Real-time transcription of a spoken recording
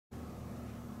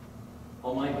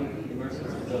Almighty,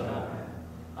 merciful God,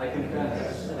 I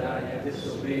confess that I have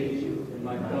disobeyed you in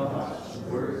my thoughts,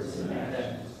 words, and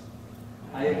actions.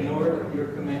 I ignored your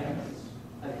commands.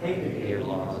 I hated your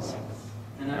laws,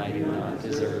 and I do not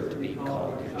deserve to be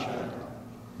called your child.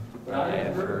 But I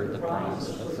have heard the promise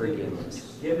of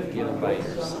forgiveness given by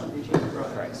your Son, Jesus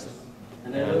Christ,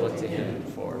 and I look to him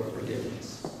for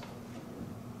forgiveness.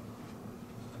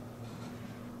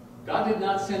 God did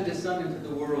not send his Son into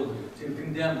the world to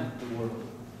condemn the world,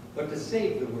 but to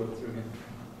save the world through him.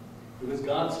 It was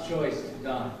God's choice to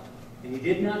die, and he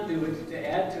did not do it to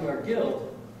add to our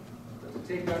guilt, but to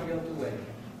take our guilt away.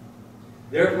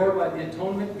 Therefore, by the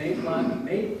atonement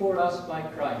made for us by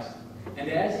Christ, and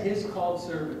as his called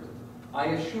servant, I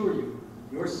assure you,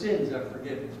 your sins are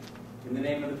forgiven. In the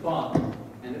name of the Father,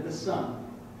 and of the Son,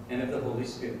 and of the Holy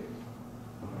Spirit.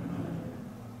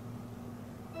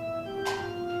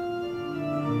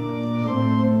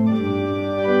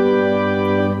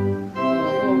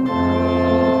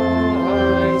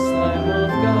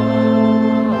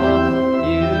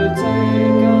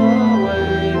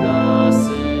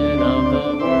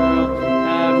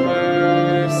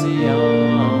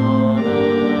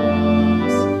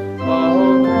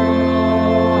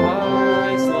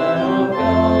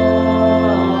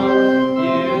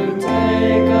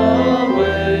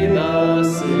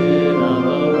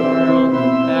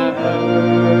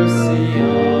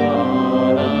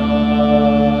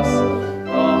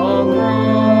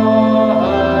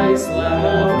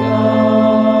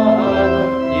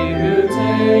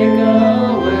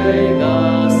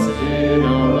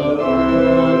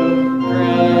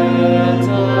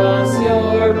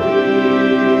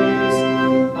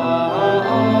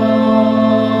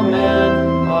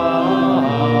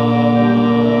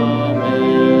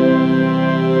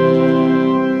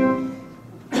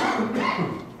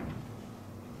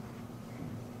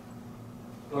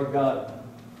 Lord God,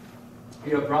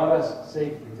 you have brought us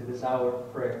safely to this hour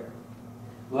of prayer.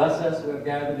 Bless us who have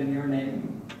gathered in your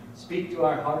name. Speak to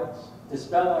our hearts.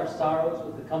 Dispel our sorrows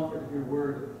with the comfort of your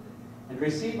word. And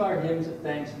receive our hymns of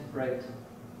thanks and praise.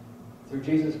 Through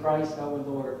Jesus Christ our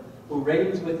Lord, who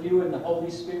reigns with you in the Holy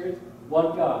Spirit,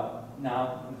 one God,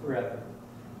 now and forever.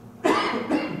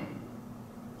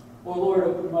 O Lord,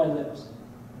 open my lips,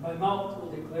 and my mouth will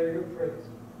declare your praise.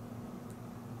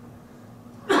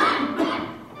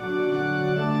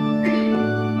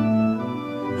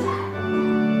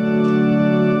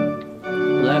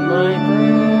 Let my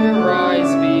prayer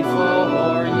rise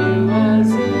before you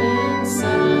as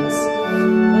incense,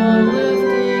 the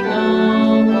lifting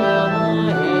up of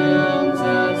my hands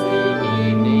as the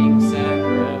evening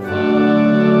sacrifice.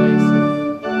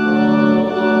 Oh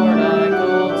Lord, I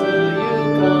call to you,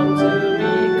 come to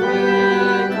me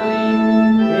quickly.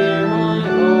 Hear my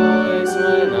voice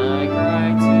when I cry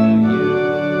to you.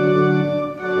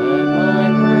 Let my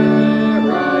prayer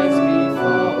rise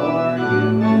before you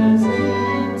as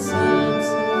incense,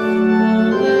 the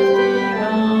lifting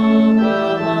up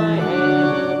of my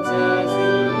hands as the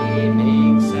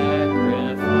evening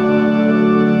sacrifice.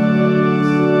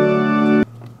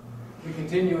 We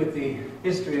continue with the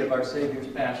history of our Savior's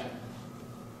Passion.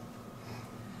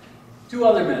 Two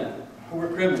other men, who were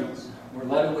criminals, were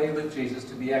led away with Jesus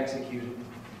to be executed.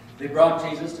 They brought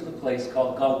Jesus to the place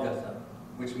called Golgotha,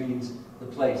 which means the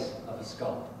place of a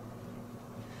skull.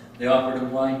 They offered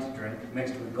him wine to drink,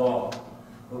 mixed with gall,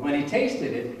 but when he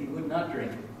tasted it, he would not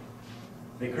drink it.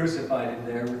 They crucified him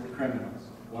there with the criminals,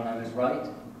 one on his right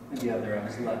and the other on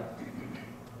his left.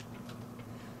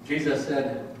 Jesus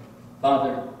said,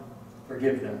 "Father,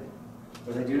 forgive them,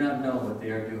 for they do not know what they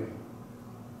are doing."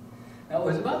 Now it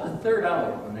was about the third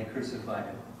hour when they crucified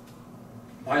him.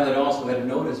 Pilate also had a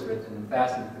notice written and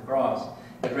fastened to the cross.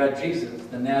 It read, "Jesus,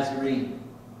 the Nazarene,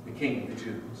 the King of the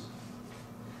Jews."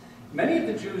 Many of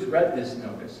the Jews read this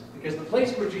notice because the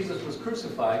place where Jesus was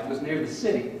crucified was near the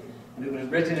city, and it was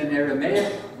written in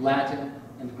Aramaic, Latin,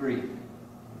 and Greek.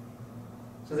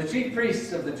 So the chief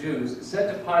priests of the Jews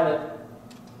said to Pilate,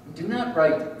 "Do not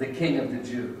write the King of the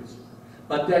Jews,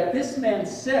 but that this man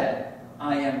said,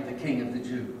 'I am the King of the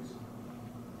Jews.'"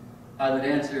 Pilate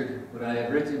answered, "What I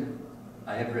have written,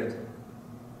 I have written."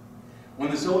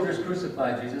 When the soldiers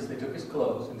crucified Jesus, they took his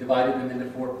clothes and divided them into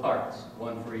 4 parts,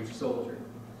 one for each soldier.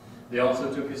 They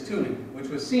also took his tunic, which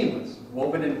was seamless,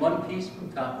 woven in one piece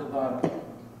from top to bottom.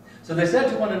 So they said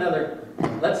to one another,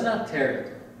 "Let's not tear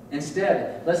it.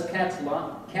 Instead, let's cast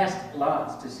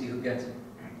lots to see who gets it."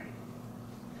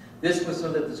 This was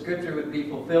so that the scripture would be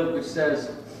fulfilled, which says,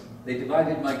 "They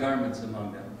divided my garments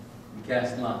among them and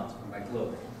cast lots for my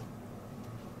clothing."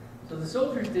 So the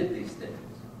soldiers did these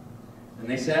things, and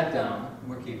they sat down and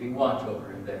were keeping watch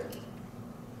over him there.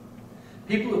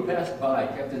 People who passed by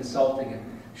kept insulting him,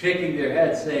 shaking their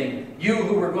heads, saying, "You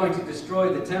who were going to destroy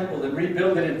the temple and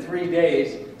rebuild it in 3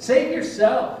 days, save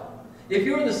yourself. If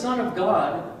you're the Son of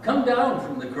God, come down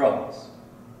from the cross."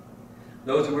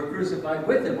 Those who were crucified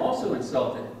with him also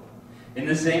insulted him. In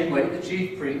the same way, the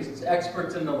chief priests,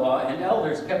 experts in the law, and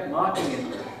elders kept mocking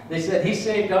him. They said, "He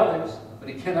saved others, but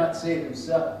he cannot save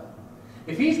himself.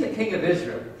 If he's the King of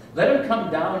Israel, let him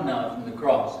come down now from the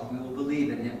cross, and we will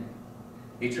believe in him.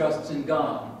 He trusts in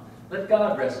God. Let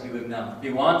God rescue him now, if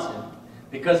he wants him,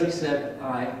 because he said,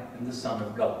 'I am the Son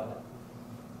of God.'"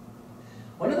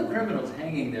 One of the criminals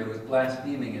hanging there was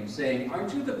blaspheming him, saying,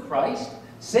 "Aren't you the Christ?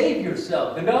 Save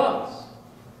yourself and us."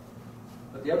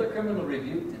 But the other criminal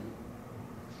rebuked him.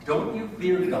 "Don't you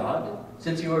fear God,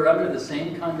 since you are under the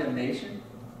same condemnation?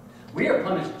 We are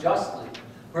punished justly,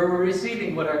 for we're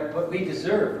receiving what we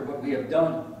deserve for what we have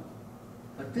done.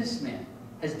 But this man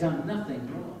has done nothing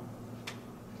wrong."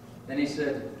 Then he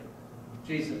said,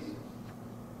 "Jesus,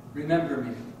 remember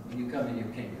me when you come in your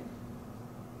kingdom."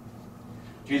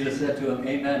 Jesus said to him,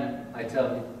 "Amen, I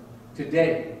tell you,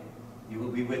 today you will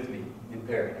be with me in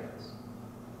paradise."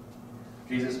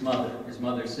 Jesus' mother, his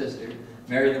mother's sister,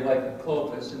 Mary the wife of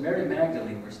Clopas, and Mary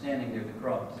Magdalene were standing near the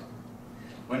cross.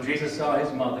 When Jesus saw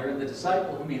his mother and the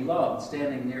disciple whom he loved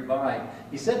standing nearby,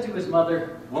 he said to his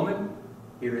mother, "Woman,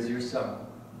 here is your son."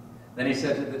 Then he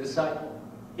said to the disciple,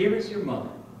 "Here is your mother."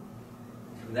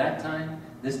 From that time,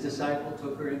 this disciple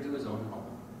took her into his own home.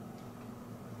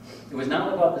 It was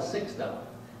now about the 6th hour,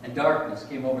 and darkness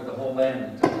came over the whole land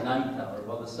until the 9th hour,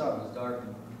 while the sun was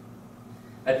darkened.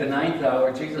 At the 9th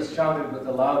hour, Jesus shouted with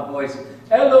a loud voice,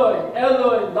 "Eloi,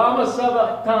 Eloi, lama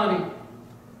sabachthani,"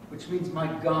 which means, my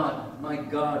God,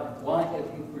 why have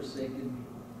you forsaken me?"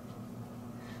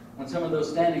 When some of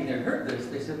those standing there heard this,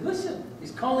 they said, "Listen,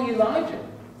 he's calling Elijah."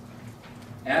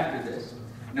 After this,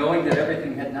 knowing that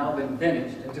everything had now been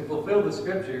finished, and to fulfill the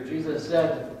scripture, Jesus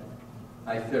said,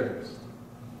 "I thirst."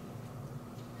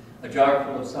 A jar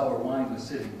full of sour wine was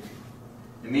sitting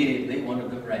there. Immediately, one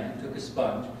of the men took a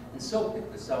sponge and soaked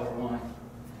it with sour wine.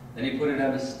 Then he put it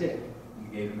on a stick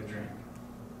and gave him a drink.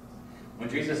 When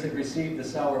Jesus had received the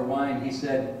sour wine, he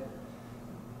said,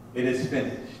 "It is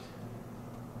finished."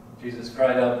 Jesus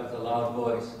cried out with a loud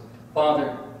voice,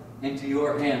 "Father, into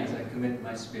your hands I commit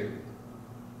my spirit."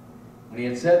 When he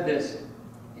had said this,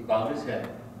 he bowed his head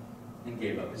and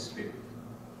gave up his spirit.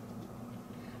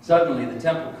 Suddenly the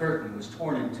temple curtain was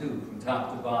torn in two from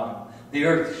top to bottom. The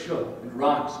earth shook and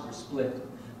rocks were split.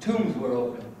 Tombs were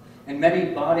opened, and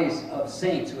many bodies of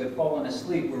saints who had fallen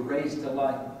asleep were raised to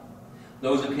life.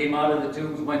 Those who came out of the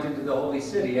tombs went into the holy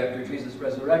city after Jesus'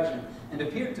 resurrection and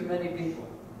appeared to many people.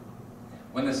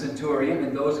 When the centurion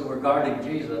and those who were guarding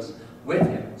Jesus with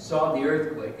him saw the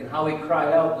earthquake and how he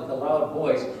cried out with a loud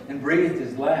voice and breathed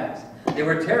his last, they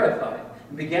were terrified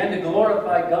and began to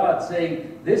glorify God,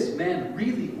 saying, "This man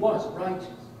really was righteous.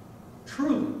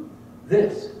 Truly,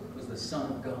 this was the Son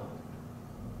of God."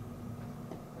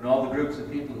 When all the groups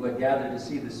of people who had gathered to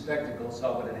see the spectacle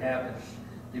saw what had happened,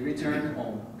 they returned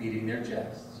home beating their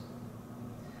chests.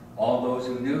 All those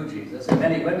who knew Jesus, and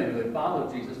many women who had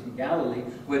followed Jesus from Galilee,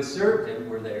 who had served him,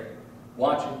 were there,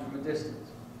 watching from a distance.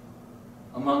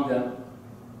 Among them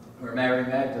were Mary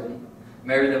Magdalene,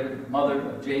 Mary the mother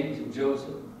of James and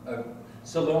Joseph,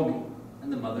 Salome,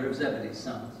 and the mother of Zebedee's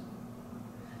sons.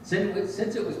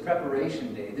 Since it was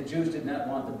preparation day, the Jews did not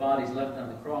want the bodies left on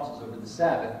the crosses over the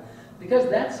Sabbath, because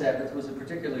that Sabbath was a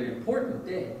particularly important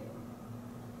day.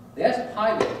 They asked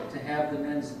Pilate to have the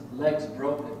men's legs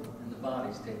broken and the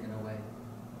bodies taken away.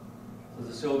 So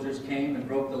the soldiers came and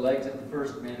broke the legs of the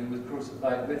first man who was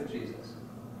crucified with Jesus,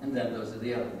 and then those of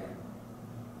the other man.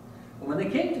 But when they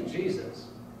came to Jesus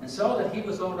and saw that he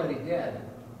was already dead,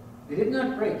 they did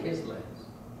not break his legs.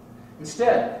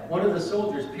 Instead, one of the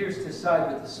soldiers pierced his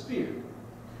side with a spear.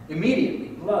 Immediately,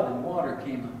 blood and water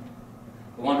came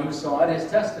out. The one who saw it has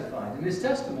testified, and his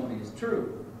testimony is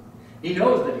true. He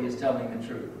knows that he is telling the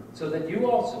truth, so that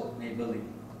you also may believe.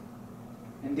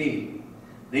 Indeed,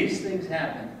 these things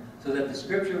happened so that the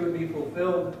scripture would be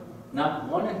fulfilled, not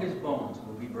one of his bones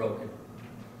will be broken.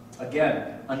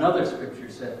 Again, another scripture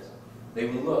says, they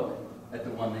will look at the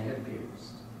one they had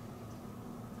pierced.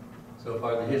 So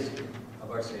far, the history of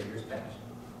our Savior's passion.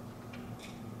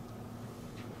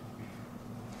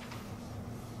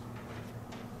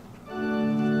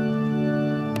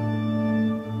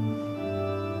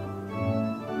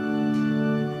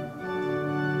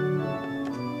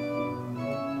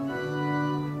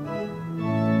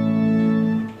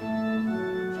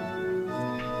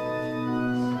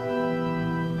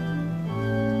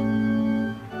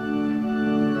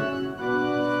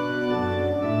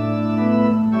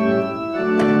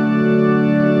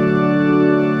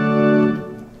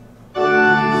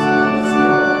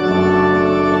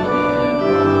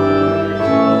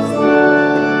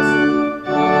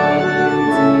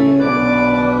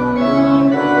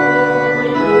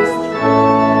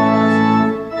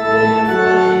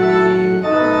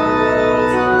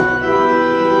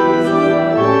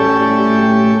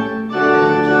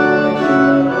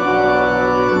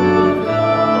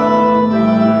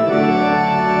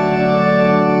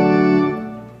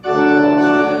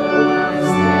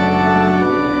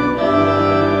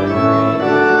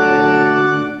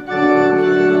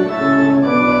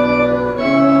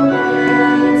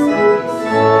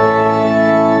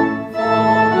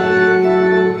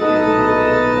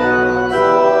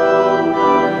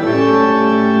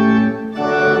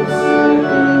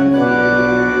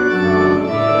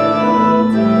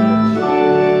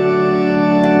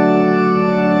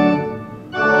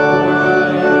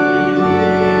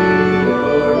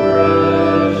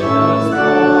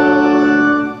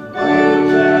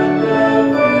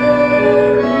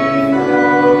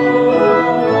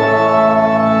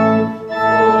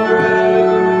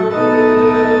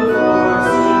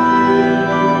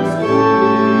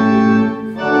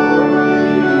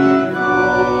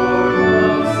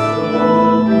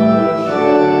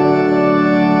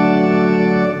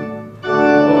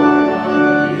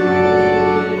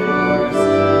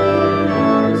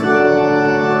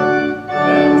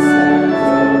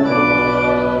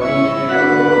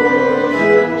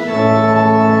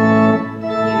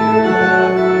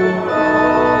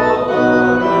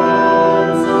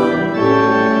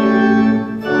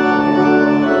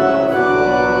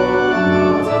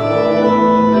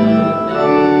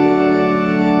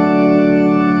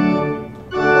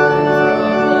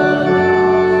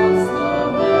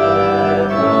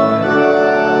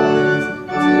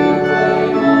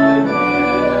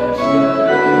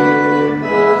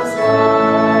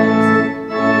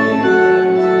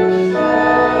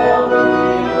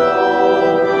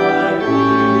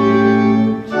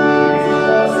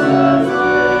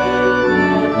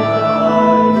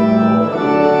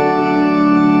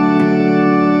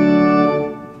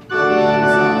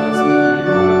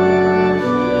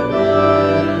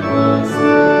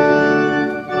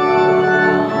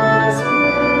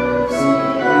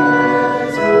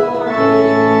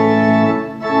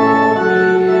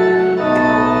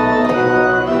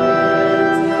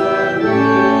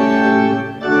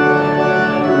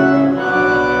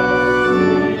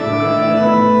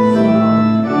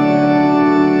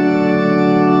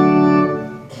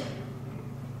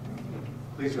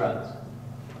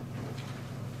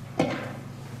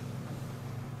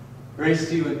 Grace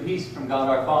to you and peace from God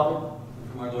our Father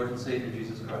and from our Lord and Savior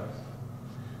Jesus Christ.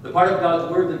 The part of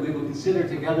God's Word that we will consider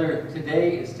together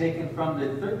today is taken from the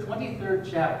 23rd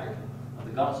chapter of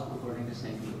the Gospel according to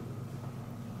St. Luke.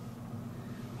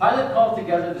 Pilate called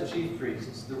together the chief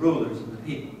priests, the rulers, and the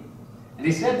people. And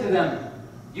he said to them,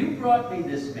 "You brought me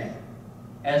this man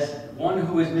as one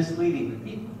who is misleading the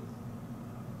people.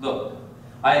 Look,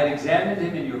 I have examined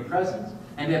him in your presence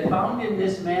and have found in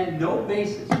this man no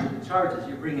basis for the charges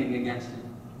you're bringing against him.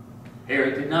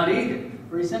 Herod did not either,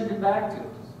 for he sent him back to us.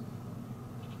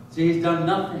 See, he's done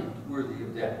nothing worthy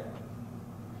of death.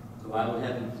 So I will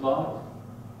have him flogged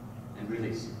and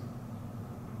release him."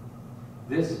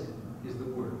 This is the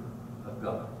word of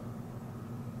God.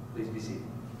 Please be seated.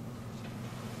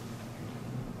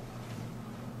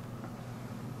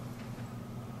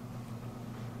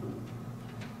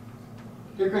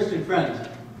 Dear Christian friends,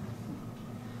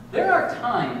 there are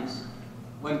times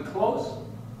when close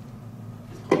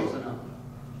is close enough.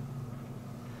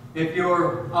 If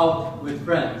you're out with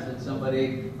friends and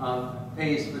somebody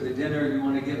pays for the dinner and you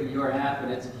want to give them your half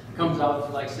and it comes out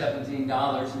to like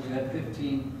 $17 and you have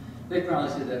 15, they probably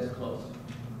say that's close.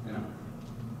 You know.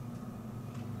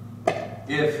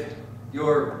 If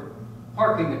you're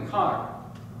parking a car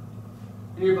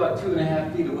and you're about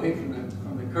 2.5 feet away from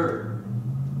the curb,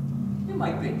 you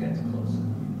might think that's close enough.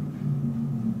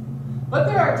 But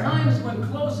there are times when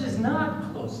close is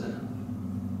not close enough.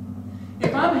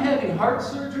 If I'm having heart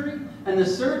surgery and the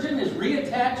surgeon is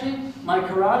reattaching my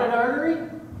carotid artery,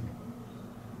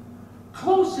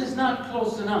 close is not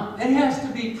close enough. It has to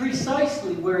be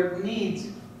precisely where it needs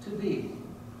to be.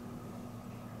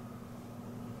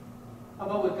 How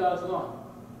about with God's law?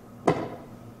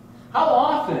 How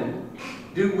often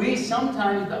do we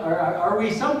sometimes, or are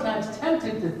we sometimes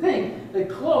tempted to think that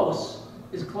close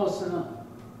is close enough?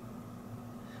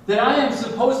 That I am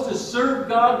supposed to serve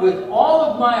God with all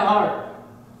of my heart.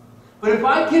 But if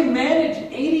I can manage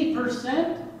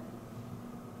 80%,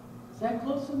 is that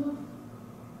close enough?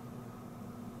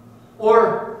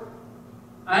 Or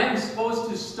I am supposed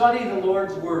to study the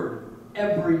Lord's Word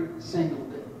every single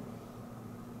day.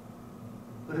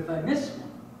 But if I miss one,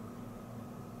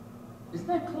 isn't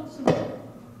that close enough?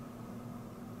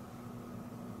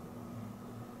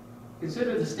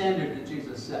 Consider the standard that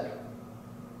Jesus set.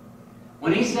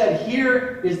 When he said,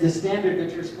 "Here is the standard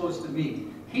that you're supposed to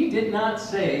meet," he did not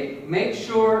say, "Make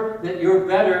sure that you're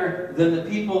better than the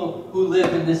people who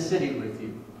live in this city with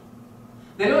you."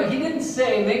 He didn't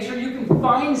say, "Make sure you can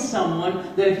find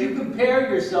someone that if you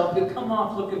compare yourself, you'll come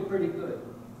off looking pretty good."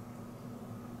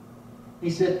 He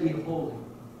said, "Be holy,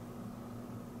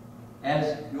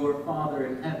 as your Father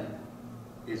in heaven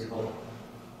is holy."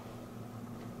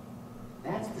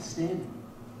 That's the standard.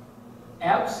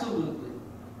 Absolutely,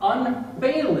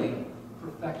 unfailing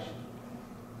perfection.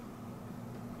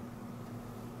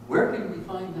 Where can we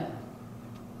find that?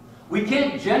 We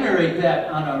can't generate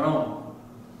that on our own.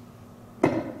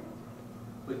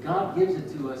 But God gives it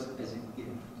to us as a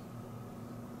gift.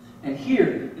 And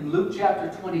here, in Luke chapter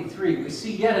 23, we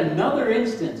see yet another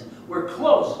instance where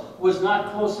close was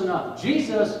not close enough.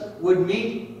 Jesus would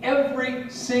meet every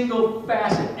single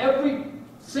facet, every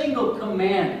single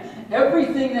command,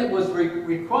 everything that was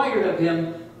required of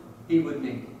him, he would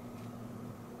meet.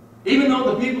 Even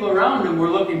though the people around him were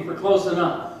looking for close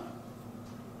enough,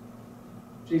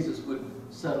 Jesus would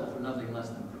settle for nothing less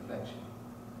than perfection.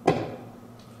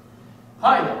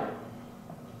 Pilate,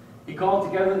 he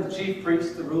called together the chief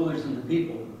priests, the rulers, and the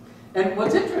people. And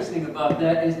what's interesting about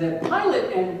that is that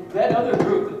Pilate and that other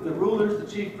group, the rulers, the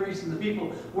chief priests, and the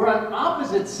people, were on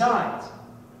opposite sides.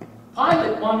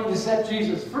 Pilate wanted to set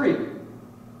Jesus free.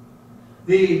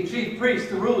 The chief priests,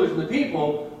 the rulers, and the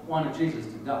people wanted Jesus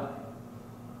to die.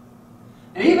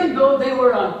 And even though they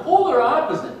were on polar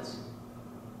opposites,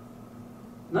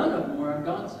 none of them were on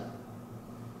God's side.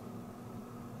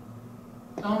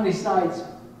 How many sides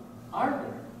are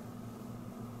there?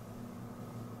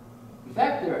 In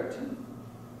fact, there are two.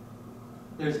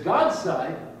 There's God's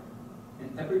side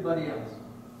and everybody else.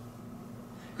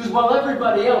 Because while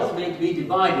everybody else may be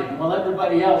divided, and while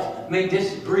everybody else may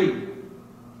disagree,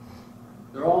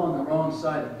 they're all on the wrong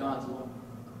side of God's law.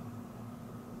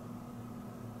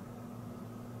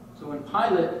 So when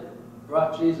Pilate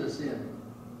brought Jesus in,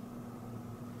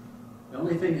 the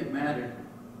only thing that mattered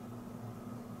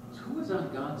was who was on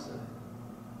God's side.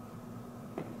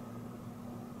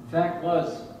 The fact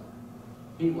was,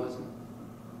 he wasn't.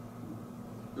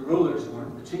 The rulers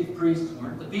weren't. The chief priests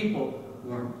weren't. The people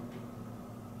weren't.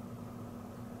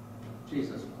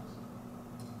 Jesus was.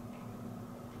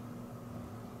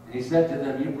 And he said to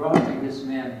them, "You brought me this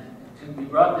man He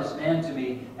brought this man to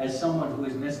me as someone who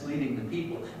is misleading the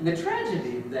people. And the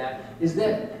tragedy of that is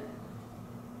that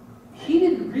he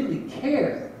didn't really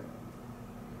care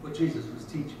what Jesus was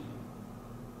teaching.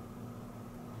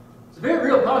 It's a very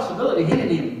real possibility he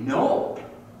didn't even know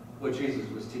what Jesus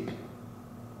was teaching.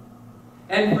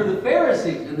 And for the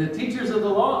Pharisees and the teachers of the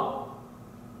law,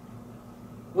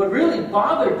 what really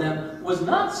bothered them was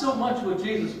not so much what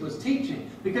Jesus was teaching.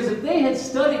 Because if they had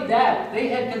studied that, if they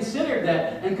had considered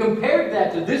that, and compared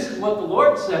that to this is what the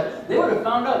Lord said, they would have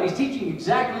found out he's teaching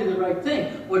exactly the right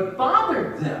thing. What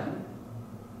bothered them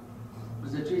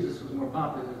was that Jesus was more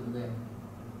popular than they.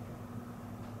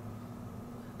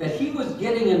 That he was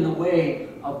getting in the way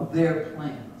of their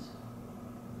plans.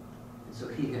 And so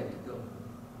he had to go.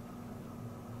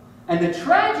 And the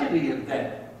tragedy of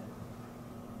that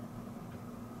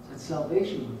is that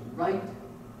salvation was right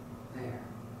there.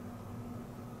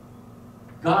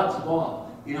 God's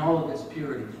law in all of its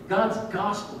purity. God's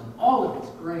gospel in all of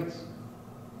its grace.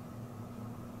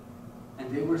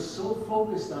 And they were so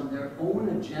focused on their own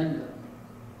agenda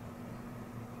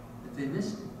that they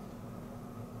missed it.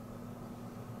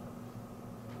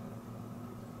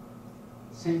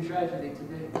 Same tragedy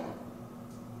today.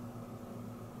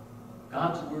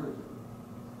 God's word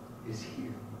is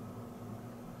here.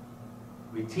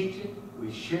 We teach it,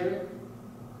 we share it.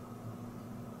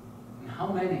 And how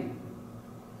many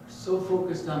are so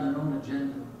focused on their own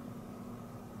agenda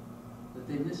that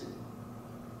they miss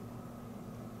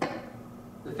it?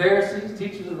 The Pharisees,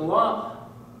 teachers of the law,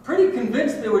 pretty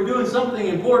convinced they were doing something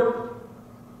important.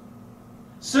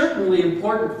 Certainly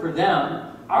important for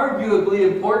them,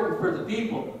 arguably important for the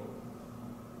people,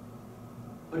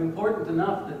 but important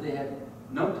enough that they had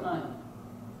no time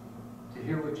to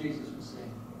hear what Jesus was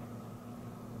saying.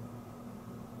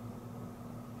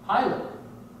 Pilate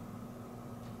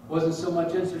wasn't so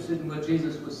much interested in what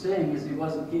Jesus was saying as he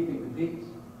wasn't keeping the peace.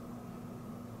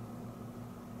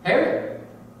 Herod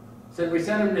said, we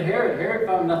sent him to Herod. Herod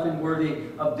found nothing worthy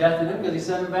of death in him because he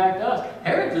sent him back to us.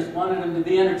 Herod just wanted him to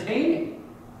be entertaining.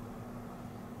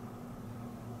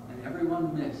 And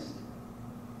everyone missed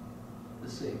the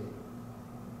Savior.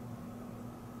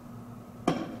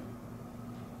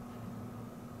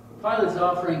 Pilate's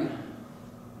offering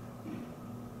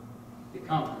a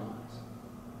compromise.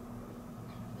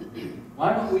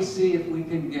 Why don't we see if we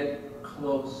can get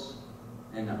close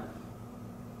enough?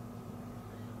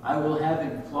 I will have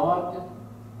him flogged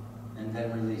and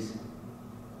then release him.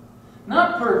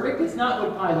 Not perfect, it's not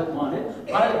what Pilate wanted.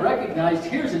 Pilate recognized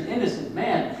here's an innocent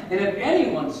man, and if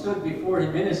anyone stood before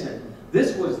him innocent,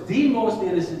 this was the most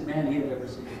innocent man he had ever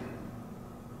seen.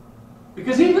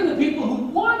 Because even the people who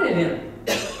wanted him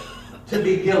to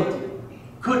be guilty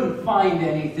couldn't find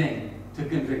anything to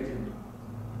convict him.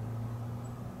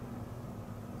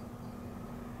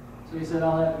 So he said,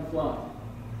 I'll have him flogged.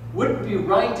 Wouldn't be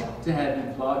right to have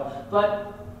him flogged,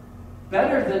 but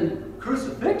better than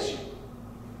crucifixion.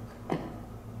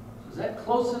 Was that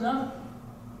close enough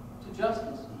to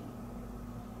justice?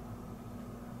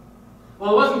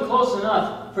 Well, it wasn't close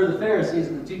enough for the Pharisees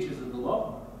and the teachers of the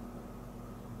law.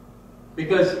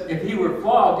 Because if he were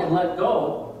flogged and let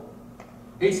go,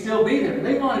 he'd still be there.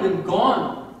 They wanted him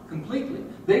gone completely.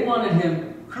 They wanted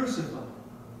him crucified.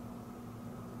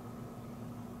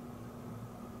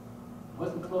 It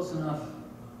wasn't close enough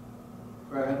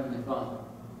for our Heavenly Father,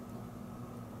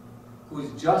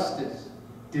 whose justice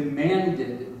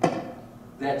demanded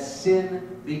that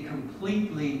sin be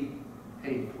completely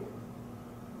paid for.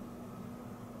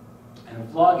 And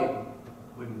flogging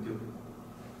wouldn't do it.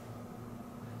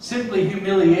 Simply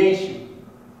humiliation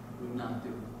would not do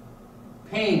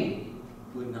it. Pain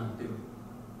would not do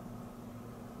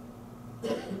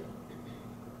it.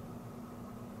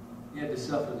 He had to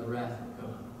suffer the wrath of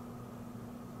God.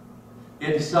 He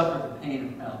had to suffer the pain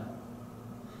of hell.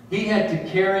 He had to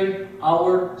carry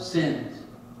our sins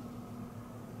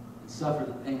and suffer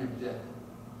the pain of death.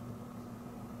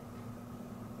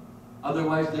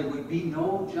 Otherwise, there would be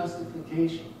no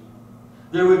justification.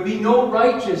 There would be no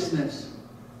righteousness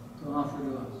to offer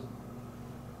to us.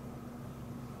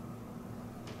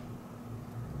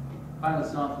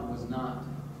 Pilate's offer was not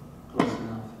close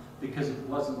enough because it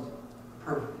wasn't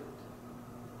perfect.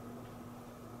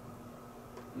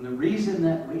 And the reason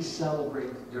that we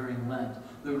celebrate during Lent,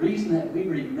 the reason that we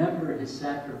remember his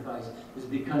sacrifice is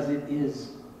because it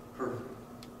is perfect.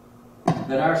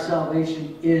 That our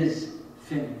salvation is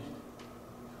finished.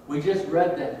 We just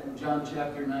read that in John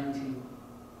chapter 19.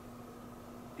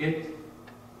 It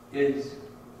is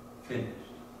finished.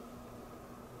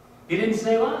 He didn't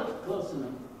say, well, it's close enough.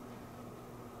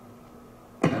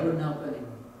 That wouldn't help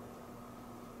anyone.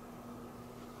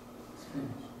 It's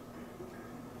finished.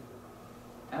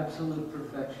 absolute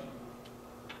perfection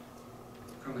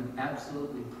from an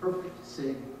absolutely perfect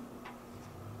Savior,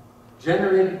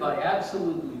 generated by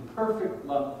absolutely perfect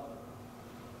love,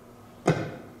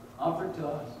 offered to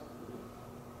us.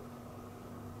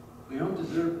 We don't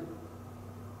deserve it,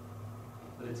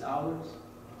 but it's ours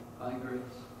by grace.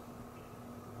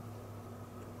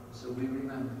 So we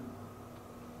remember,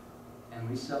 and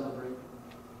we celebrate,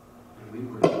 and we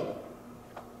worship.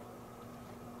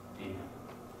 Amen.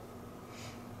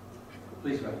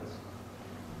 Please rise.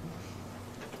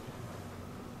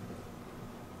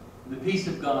 The peace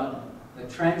of God that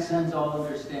transcends all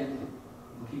understanding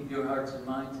will keep your hearts and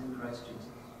minds in Christ Jesus.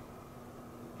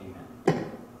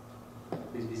 Amen.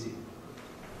 Please be seated.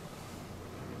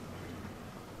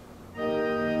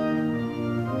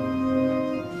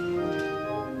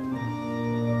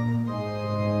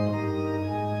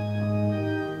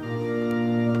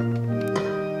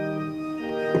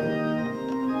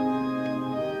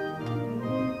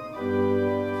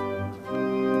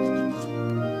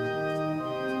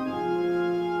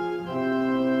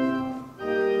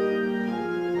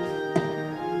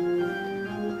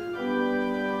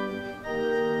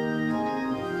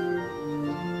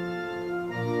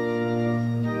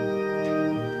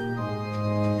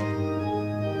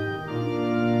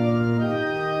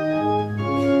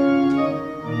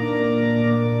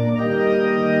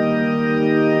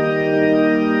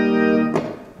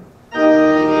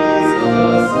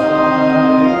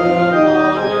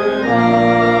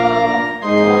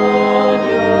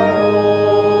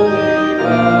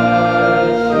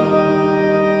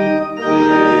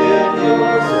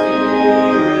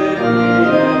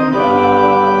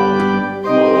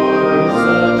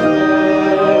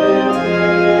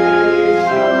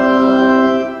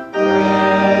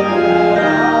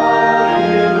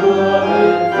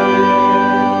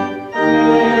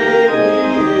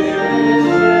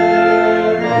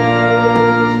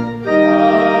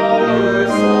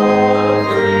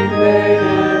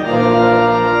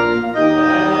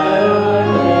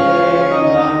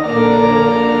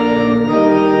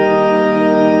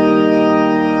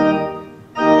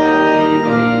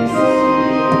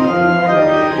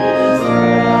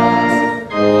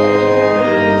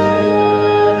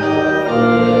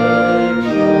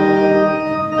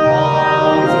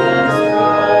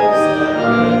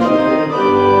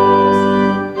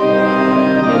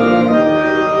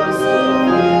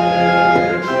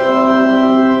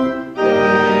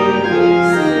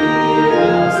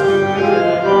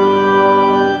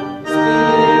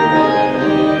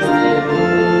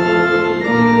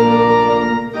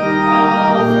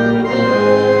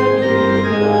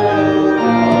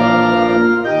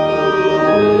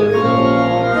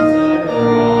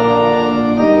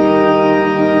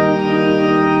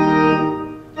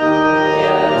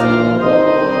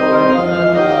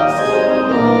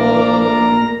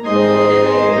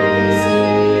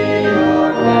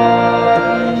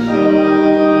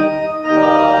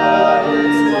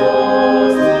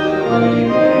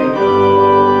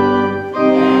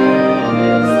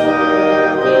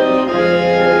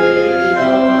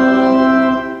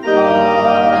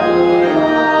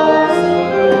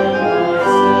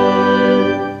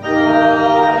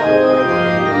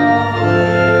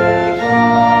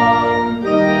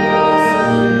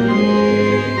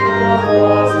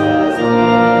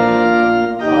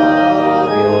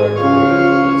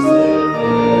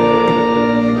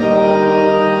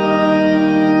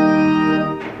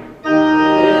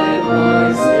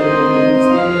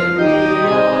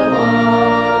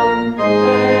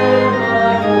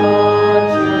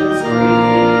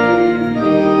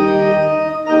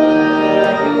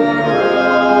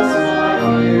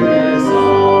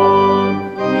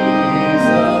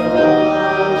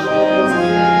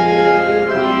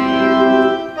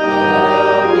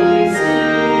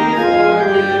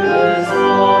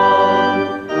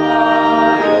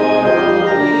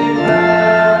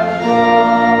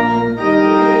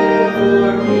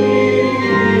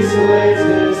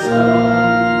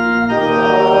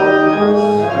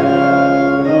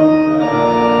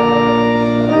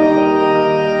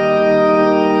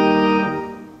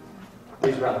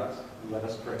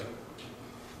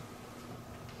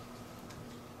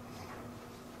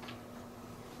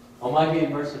 Almighty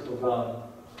and merciful God,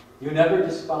 you never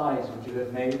despise what you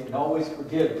have made and always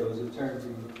forgive those who turn to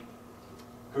you.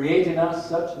 Create in us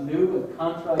such new and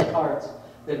contrite hearts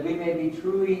that we may be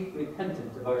truly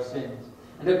repentant of our sins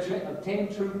and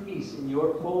obtain true peace in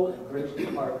your full and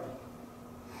gracious pardon.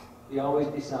 Be always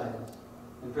beside us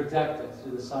and protect us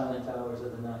through the silent hours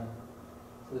of the night,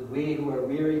 so that we who are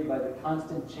wearied by the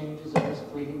constant changes of this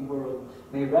fleeting world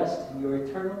may rest in your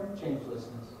eternal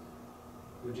changelessness.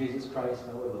 Through Jesus Christ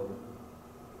our Lord.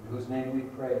 in whose name we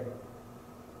pray.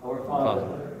 Our Father,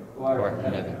 who art who art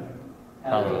in heaven,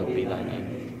 hallowed be thy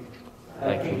name.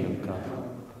 Thy kingdom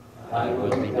come, thy will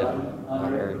be done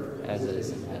on earth as it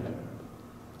is in heaven.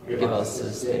 Give us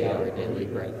this day our daily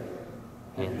bread,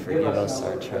 and forgive us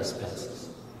our trespasses,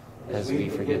 as we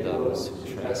forgive those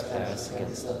who trespass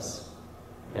against us.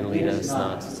 And lead us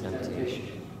not to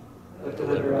temptation, but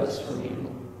deliver us from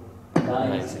evil.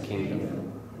 Thine is the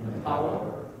kingdom, and the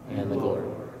power, and the glory,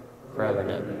 forever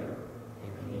and ever.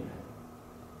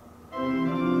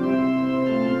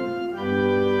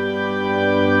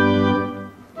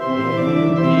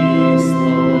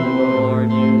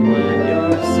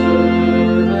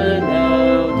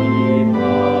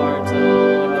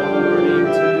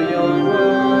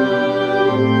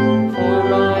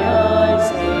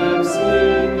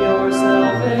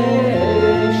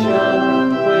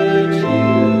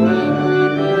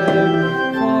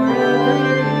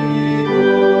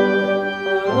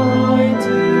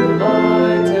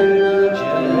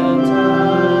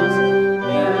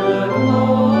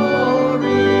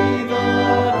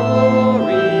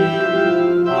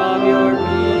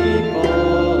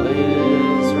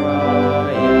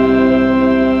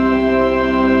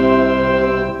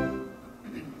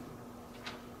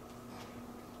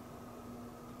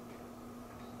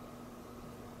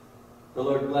 The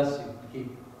Lord bless you and keep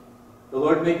you. The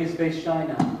Lord make his face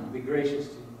shine on you and be gracious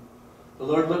to you. The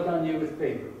Lord look on you with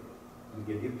favor and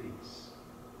give you peace.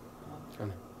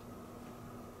 Amen.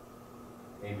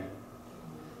 Amen.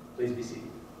 Please be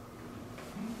seated.